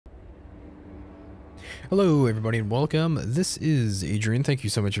Hello everybody and welcome. This is Adrian. Thank you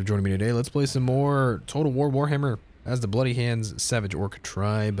so much for joining me today. Let's play some more Total War Warhammer as the Bloody Handz Savage Orc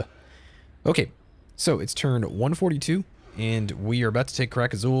tribe. Okay, so it's turn 142 and we are about to take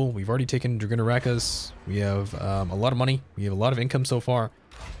Karak Azul. We've already taken Dragunarakas. We have a lot of money. We have a lot of income so far.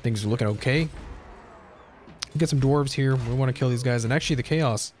 Things are looking okay. We get some dwarves here. We want to kill these guys, and actually the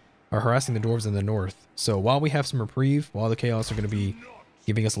Chaos are harassing the dwarves in the north. So while we have some reprieve, while the Chaos are going to be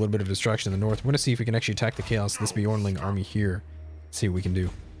giving us a little bit of destruction in the north, we're going to see if we can actually attack the Chaos, this Bjornling army here. See what we can do.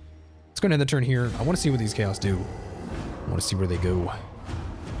 Let's go ahead and end the turn here. I want to see what these Chaos do. I want to see where they go.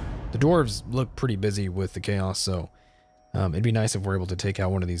 The dwarves look pretty busy with the Chaos, so it'd be nice if we're able to take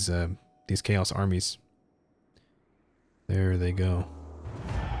out one of these Chaos armies. There they go.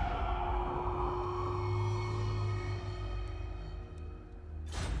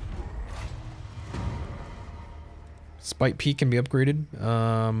 Spite Peak can be upgraded.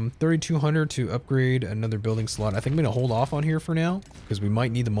 3,200 to upgrade another building slot. I think I'm going to hold off on here for now, because we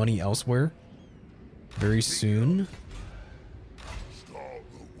might need the money elsewhere very soon.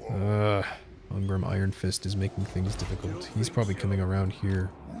 Ungram Iron Fist is making things difficult. He's probably coming around here.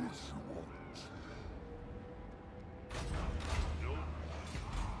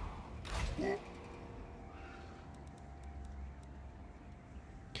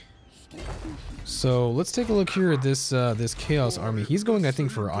 So let's take a look here at this this Chaos army. He's going, I think,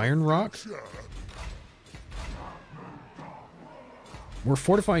 for Iron Rock. We're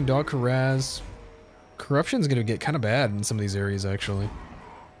fortifying Dog Karaz. Corruption's going to get kind of bad in some of these areas, actually.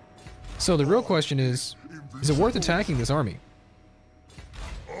 So the real question is it worth attacking this army?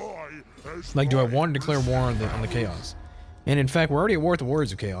 Like, do I want to declare war on the Chaos? And in fact, we're already at war with the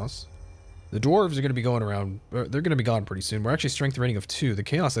Warriors of Chaos. The dwarves are going to be going around. They're going to be gone pretty soon. We're actually strength rating of 2. The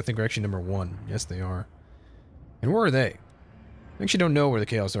Chaos, I think, are actually number 1. Yes, they are. And where are they? I actually don't know where the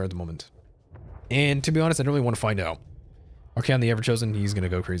Chaos are at the moment. And to be honest, I don't really want to find out. Arcan the Everchosen, he's going to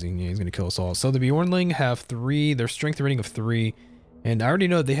go crazy. Yeah, he's going to kill us all. So the Bjornling have 3. Their strength rating of 3. And I already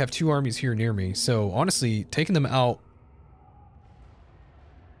know that they have 2 armies here near me. So honestly, taking them out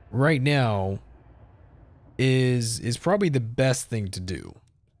right now is probably the best thing to do.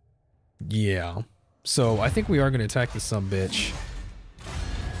 Yeah, so I think we are going to attack this sumbitch.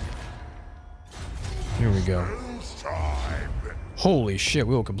 Here we go. Holy shit,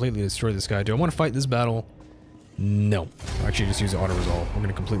 we will completely destroy this guy. Do I want to fight this battle? No. Actually, just use the auto-resolve. We're going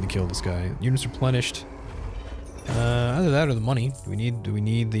to completely kill this guy. Units replenished. Either that or the money. Do we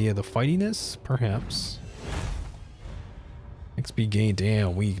need the fightiness? Perhaps. XP gain.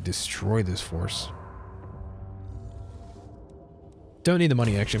 Damn, we destroyed this force. Don't need the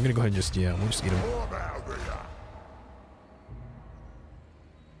money, actually. I'm gonna go ahead and just, yeah, we'll just eat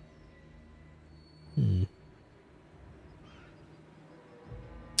him.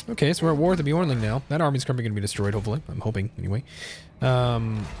 Okay, so we're at war with the Bjornling now. That army's probably gonna be destroyed, hopefully. I'm hoping, anyway.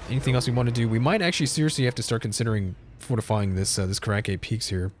 Anything else we want to do? We might actually seriously have to start considering fortifying this Karak Peaks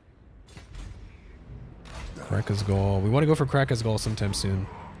here. Karak-Azgal. We want to go for Karak-Azgal sometime soon.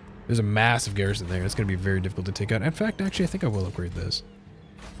 There's a massive garrison there. It's going to be very difficult to take out. In fact, actually, I think I will upgrade this.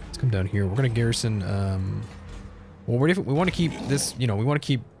 Let's come down here. We're going to garrison... well, we want to keep this... You know, we want to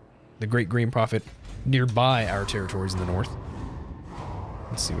keep the Great Green Prophet nearby our territories in the north.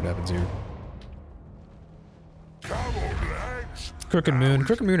 Let's see what happens here. Crooked Moon.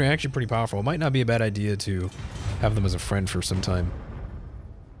 Crooked Moon are actually pretty powerful. It might not be a bad idea to have them as a friend for some time.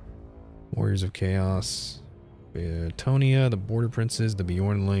 Warriors of Chaos... Tonia, the Border Princes, the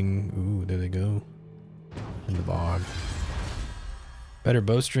Bjornling. Ooh, there they go. And the Bog. Better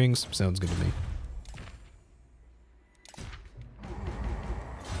bowstrings. Sounds good to me.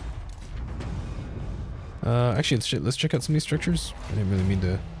 Actually, let's check out some of these structures. I didn't really mean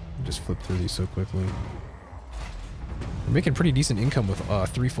to just flip through these so quickly. We're making pretty decent income with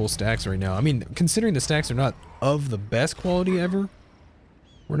 3 full stacks right now. I mean, considering the stacks are not of the best quality ever,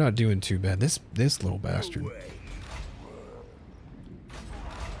 we're not doing too bad. This little bastard.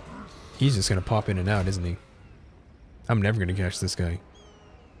 He's just gonna pop in and out, isn't he? I'm never gonna catch this guy.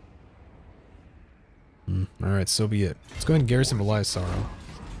 Alright, so be it. Let's go ahead and garrison Relias Sorrow.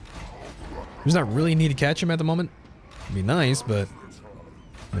 There's not really a need to catch him at the moment. It'd be nice, but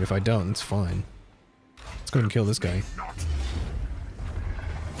if I don't, it's fine. Let's go ahead and kill this guy.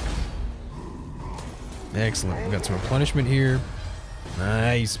 Excellent. We got some replenishment here.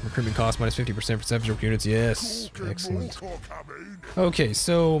 Nice. Recruitment cost minus 50% for Savage Orc units. Yes. Excellent. Okay,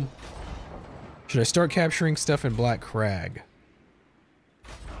 so... should I start capturing stuff in Black Crag?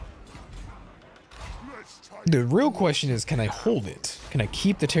 The real question is, can I hold it? Can I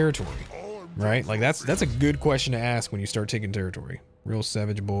keep the territory? Right? Like, that's a good question to ask when you start taking territory. Real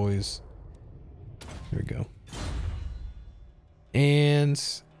savage boys. There we go. And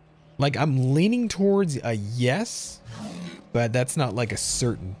like I'm leaning towards a yes, but that's not like a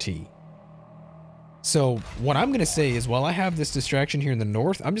certainty. So what I'm gonna say is, while I have this distraction here in the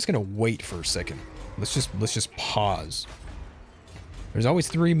north, I'm just gonna wait for a second. Let's just pause. There's always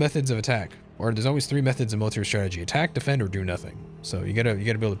 3 methods of attack, or there's always 3 methods of military strategy: attack, defend, or do nothing. So you gotta be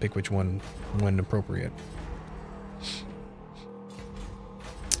able to pick which one when appropriate.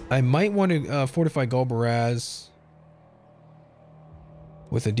 I might want to fortify Galbaraz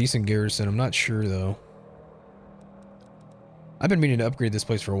with a decent garrison. I'm not sure though. I've been meaning to upgrade this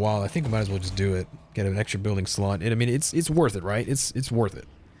place for a while. I think I might as well just do it. Get an extra building slot. And I mean, it's worth it, right? It's worth it.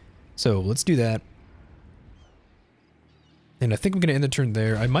 So let's do that. And I think I'm going to end the turn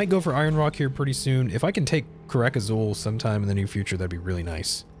there. I might go for Iron Rock here pretty soon. If I can take Karak Azul sometime in the near future, that'd be really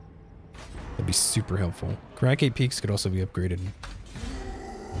nice. That'd be super helpful. Karak Peaks could also be upgraded.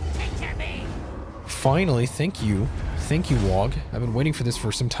 Finally, thank you. Thank you, Wog. I've been waiting for this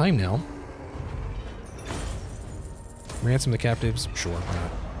for some time now. Ransom the captives? Sure, why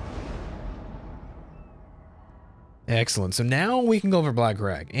not? Excellent. So now we can go over Black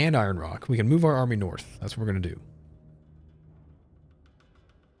Crag and Iron Rock. We can move our army north. That's what we're going to do.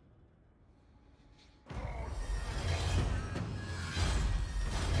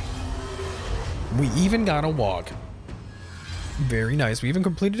 We even got a Wog. Very nice. We even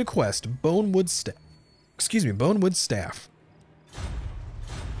completed a quest. Bonewood Staff. Excuse me, Bonewood Staff.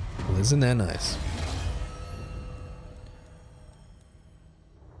 Well, isn't that nice?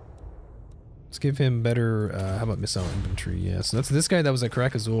 Let's give him better, how about missile infantry? Yeah, so that's this guy that was at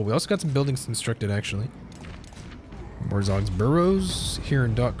Karak Azul. We also got some buildings constructed, actually. Wurrzhag's Burrows here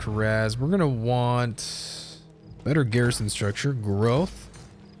in Dock Karaz. We're going to want better garrison structure, growth,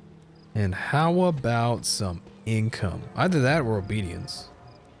 and how about some income? Either that or obedience.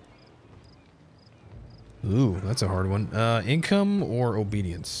 Ooh, that's a hard one. Income or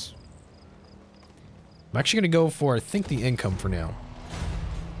obedience? I'm actually going to go for, I think, the income for now.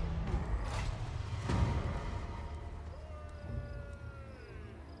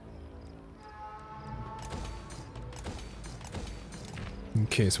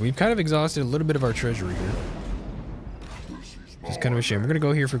 Okay, so we've kind of exhausted a little bit of our treasury here. It's kind of a shame. We're going to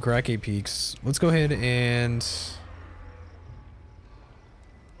go here for Karak Peaks. Let's go ahead and...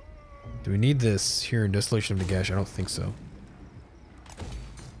 Do we need this here in Desolation of Nagash? I don't think so.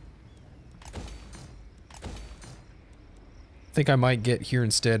 I think I might get here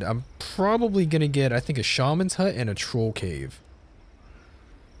instead. I'm probably going to get, I think, a Shaman's Hut and a Troll Cave.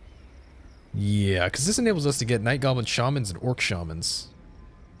 Yeah, because this enables us to get Night Goblin Shamans and Orc Shamans.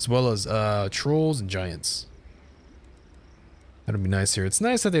 As well as Trolls and Giants. That'll be nice here. It's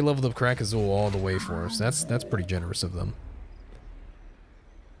nice that they leveled up Karak Azul all the way for us. That's pretty generous of them.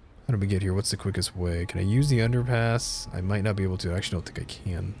 How do we get here? What's the quickest way? Can I use the underpass? I might not be able to. I actually don't think I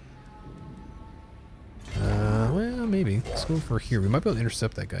can. Well, maybe. Let's go for here. We might be able to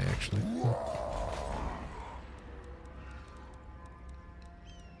intercept that guy, actually.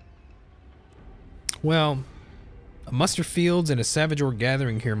 Well, a muster fields and a Savage Orc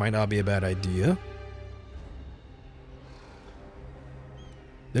gathering here might not be a bad idea.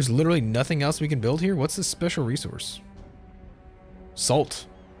 There's literally nothing else we can build here. What's this special resource? Salt.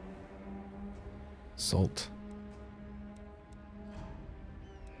 Salt.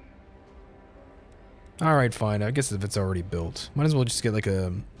 Alright, fine. I guess if it's already built. Might as well just get like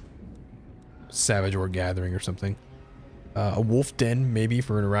a Savage Orc gathering or something. A wolf den, maybe,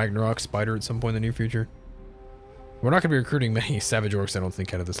 for a Ragnarok spider at some point in the near future. We're not going to be recruiting many Savage Orcs, I don't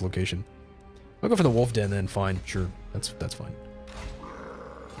think, out of this location. I'll go for the wolf den then, fine. Sure, that's fine.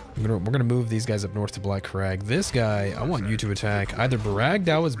 We're gonna move these guys up north to Black Crag. This guy, I want you to attack either Barag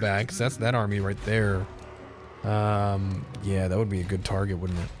Dawa's back, because that's that army right there. Yeah, that would be a good target,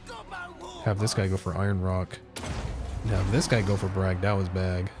 wouldn't it? Have this guy go for Iron Rock. And have this guy go for Barag Dawa's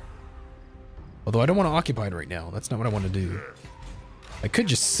bag. Although I don't want to occupy it right now. That's not what I want to do. I could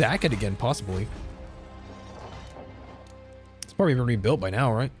just sack it again, possibly. It's probably been rebuilt by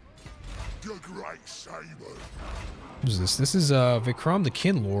now, right? What is this? This is Vikram the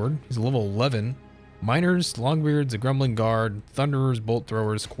Kin Lord. He's a level 11. Miners, Longbeards, a Grumbling Guard, Thunderers, Bolt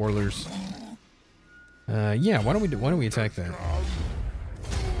Throwers, Quarrelers. Yeah, why don't we attack that?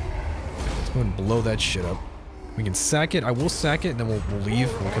 Let's go and blow that shit up. We can sack it. I will sack it, and then we'll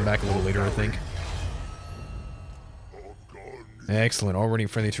leave. We'll come back a little later, I think. Excellent. Already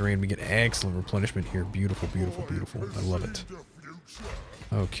friendly terrain. We get excellent replenishment here. Beautiful, beautiful, beautiful. I love it.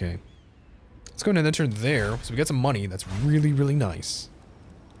 Okay. Let's go ahead and enter there. So we got some money. That's really, really nice.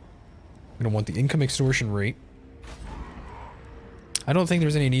 I'm going to want the income extortion rate. I don't think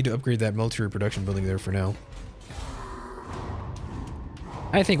there's any need to upgrade that military production building there for now.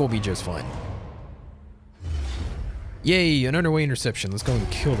 I think we'll be just fine. Yay, an underway interception. Let's go and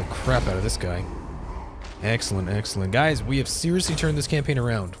kill the crap out of this guy. Excellent, excellent. Guys, we have seriously turned this campaign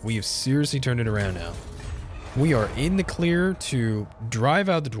around. We have seriously turned it around now. We are in the clear to drive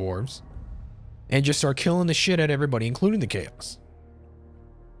out the dwarves and just start killing the shit out of everybody, including the chaos.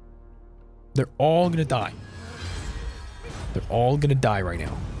 They're all gonna die. They're all gonna die right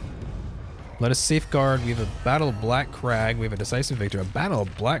now. Let us safeguard. We have a Battle of Black Crag. We have a decisive victory. A Battle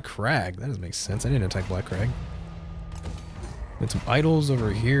of Black Crag. That doesn't make sense. I didn't attack Black Crag. Got some idols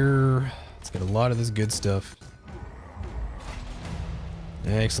over here. Let's get a lot of this good stuff.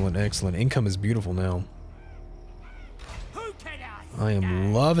 Excellent, excellent. Income is beautiful now. I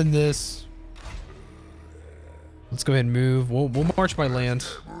am loving this. Let's go ahead and move. We'll march by land.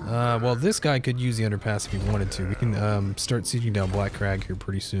 Well, this guy could use the underpass if he wanted to. We can start sieging down Black Crag here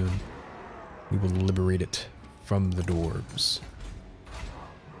pretty soon. We will liberate it from the dwarves.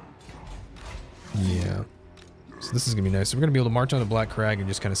 Yeah. So this is going to be nice. So we're going to be able to march on to Black Crag and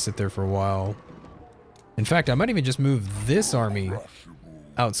just kind of sit there for a while. In fact, I might even just move this army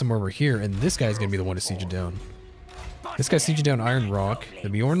out somewhere over here, and this guy's going to be the one to siege it down. This guy's sieging down Iron Rock. The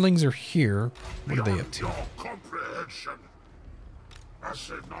Bjornlings are here. What are they up to?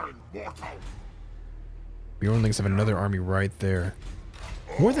 Bjornlings have another army right there.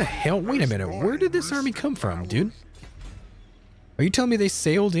 Where the hell? Wait a minute. Where did this army come from, dude? Are you telling me they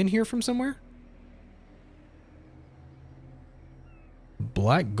sailed in here from somewhere?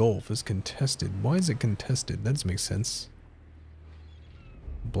 Black Gulf is contested. Why is it contested? That doesn't make sense.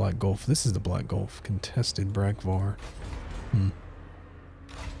 Black Gulf. This is the Black Gulf. Contested Brakvar.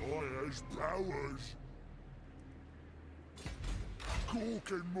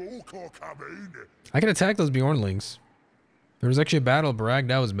 I can attack those Bjornlings. There was actually a battle of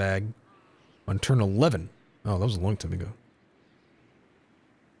Bragdowsbag on turn 11. Oh, that was a long time ago.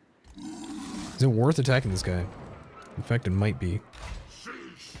 Is it worth attacking this guy? In fact, it might be.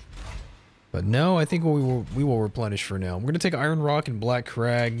 But no, I think we will replenish for now. We're going to take Iron Rock and Black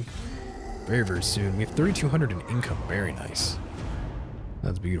Crag very, very soon. We have 3,200 in income. Very nice.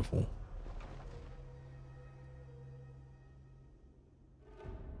 That's beautiful.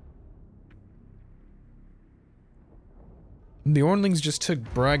 The Ornlings just took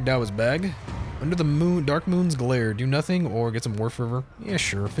Bragdowsbag. Under the moon, Dark Moon's glare. Do nothing or get some War Fervor? Yeah,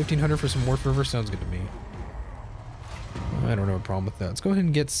 sure. 1,500 for some War Fervor sounds good to me. I don't have a problem with that. Let's go ahead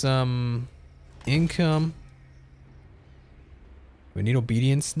and get some income. We need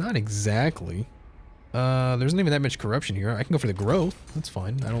obedience. Not exactly. There's not even that much corruption here. I can go for the growth. That's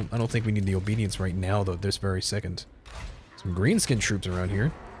fine. I don't think we need the obedience right now, though. This very second. Some greenskin troops around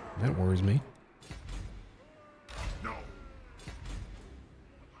here. That worries me.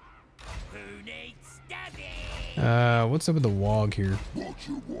 What's up with the WOG here?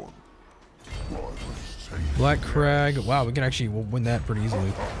 Black Crag. Wow, we can actually win that pretty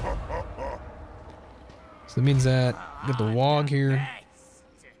easily. So that means that get the WOG here.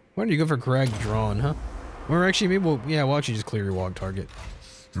 Why don't you go for Crag drawn, huh? Or actually, maybe we'll actually just clear your WOG target.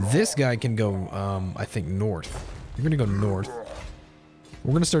 This guy can go, I think, north. You're gonna go north.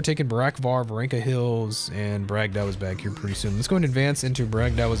 We're gonna start taking Brakvar, Varenka Hills, and Bragdowsbag here pretty soon. Let's go and advance into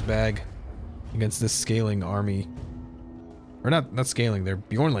Bragdowsbag against this scaling army. Or not scaling, they're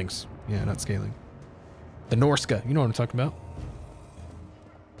Bjornlings. Yeah, not scaling. The Norska, you know what I'm talking about.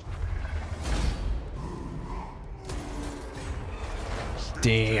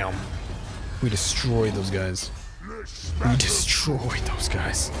 Damn. We destroyed those guys. We destroyed those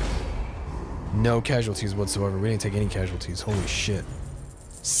guys. No casualties whatsoever. We didn't take any casualties. Holy shit.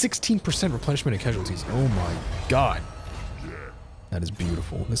 16% replenishment of casualties. Oh my god. That is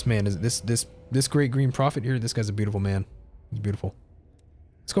beautiful. This man is this Great Green Prophet here. This guy's a beautiful man. He's beautiful.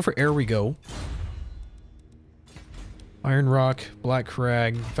 Let's go for Air we go. Iron Rock, Black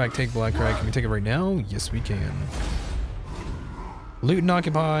Crag. In fact, take Black Crag. Can we take it right now? Yes, we can. Loot and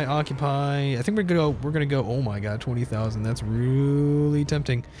occupy. I think we're gonna go. Oh my god, 20,000. That's really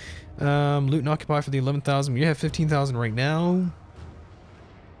tempting. Loot and occupy for the 11,000. We have 15,000 right now.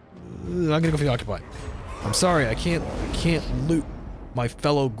 I'm gonna go for the occupy. I'm sorry, I can't loot my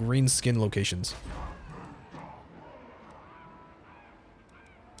fellow green skin locations.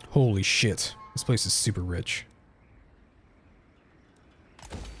 Holy shit. This place is super rich.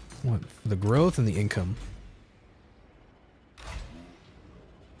 What? The growth and the income.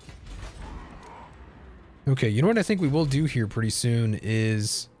 Okay, you know what I think we will do here pretty soon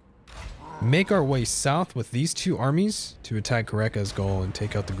is make our way south with these two armies to attack Kareka's Gall and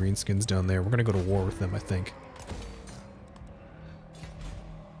take out the greenskins down there. We're gonna go to war with them, I think.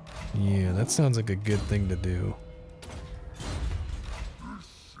 Yeah, that sounds like a good thing to do.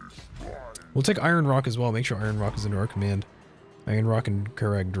 We'll take Iron Rock as well. Make sure Iron Rock is under our command. Iron Rock and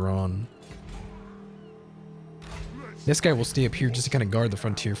Kurag drawn. This guy will stay up here just to kind of guard the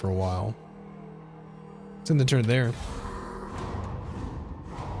frontier for a while. It's in the turn there.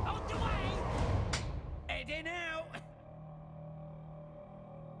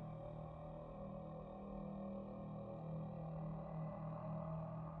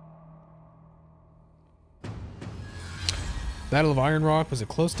 Battle of Iron Rock was a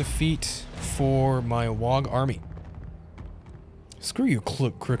close defeat for my Wog army. Screw you,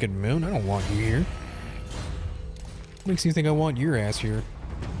 Crooked Moon. I don't want you here. What makes you think I want your ass here?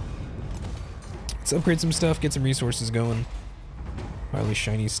 Let's upgrade some stuff, get some resources going. Highly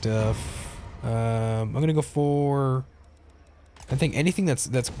shiny stuff. I'm gonna go for, I think anything that's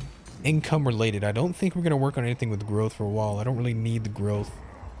income related. I don't think we're gonna work on anything with growth for a while. I don't really need the growth.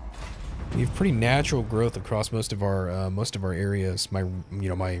 We have pretty natural growth across most of our areas.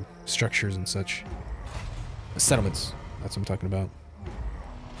 My structures and such. Settlements. That's what I'm talking about.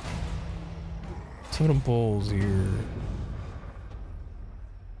 Totem poles here.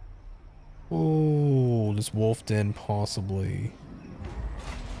 Oh, this wolf den possibly.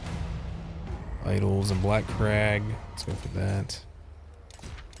 Idols and Black Crag. Let's go for that.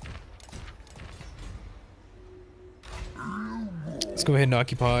 Let's go ahead and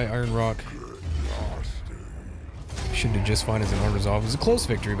occupy Iron Rock. Should do just fine as an unresolved. It was a close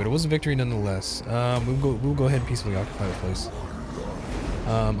victory, but it was a victory nonetheless. We'll go ahead and peacefully occupy the place.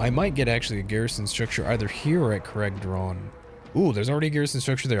 I might get actually a garrison structure either here or at Kurag drawn. Ooh, there's already a garrison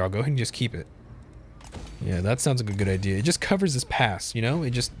structure there. I'll go ahead and just keep it. Yeah, that sounds like a good idea. It just covers this pass, you know?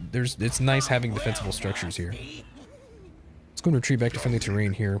 It's nice having defensible structures here. Let's go and retreat back to friendly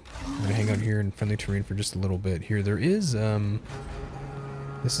terrain here. We're gonna hang out here in friendly terrain for just a little bit. Here, there is,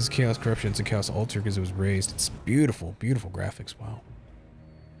 this is Chaos Corruption. It's a Chaos Altar because it was raised. It's beautiful, beautiful graphics. Wow.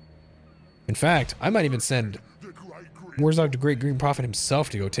 In fact, I might even send Wurrzhag the Great Green Prophet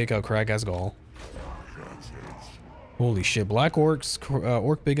himself to go take out Kurag Asgal. Holy shit. Black Orcs,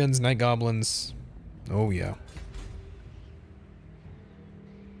 Orc Big Guns, Night Goblins. Oh, yeah.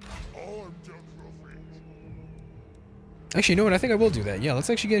 Actually, you know what? I think I will do that. Yeah, let's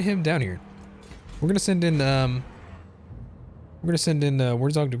actually get him down here. We're going to send in,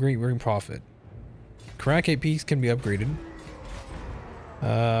 Wurrzhag the Great Green Prophet. Kurag 8 Peaks can be upgraded.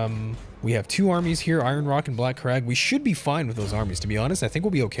 We have 2 armies here, Iron Rock and Black Crag. We should be fine with those armies, to be honest. I think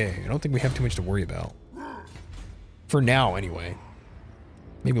we'll be okay. I don't think we have too much to worry about. For now, anyway.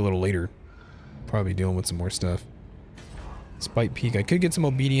 Maybe a little later. Probably dealing with some more stuff. Spite Peak. I could get some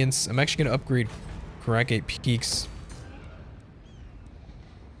Obedience. I'm actually going to upgrade Kurag 8 Peaks.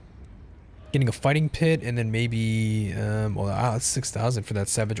 Getting a Fighting Pit, and then maybe... it's 6,000 for that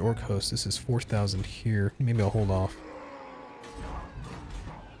Savage Orc host. This is 4,000 here. Maybe I'll hold off.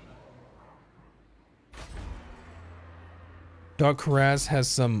 Dog Karaz has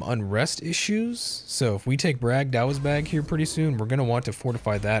some unrest issues, so if we take Bragg Dawsbag here pretty soon, we're gonna want to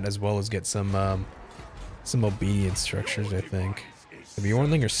fortify that as well as get some obedience structures, I think. The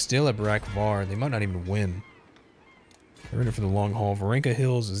Bjornling are still at Brak Var. They might not even win. They're in it for the long haul. Varenka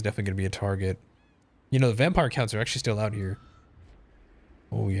Hills is definitely gonna be a target. You know, the vampire counts are actually still out here.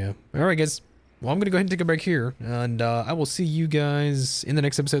 Oh yeah. Alright guys. Well, I'm gonna go ahead and take a break here, and I will see you guys in the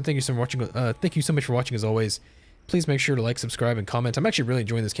next episode. Thank you so much for watching as always. Please make sure to like, subscribe, and comment. I'm actually really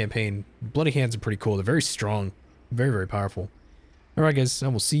enjoying this campaign. Bloody Handz are pretty cool. They're very strong. Very, very powerful. Alright guys, I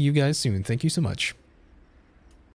will see you guys soon. Thank you so much.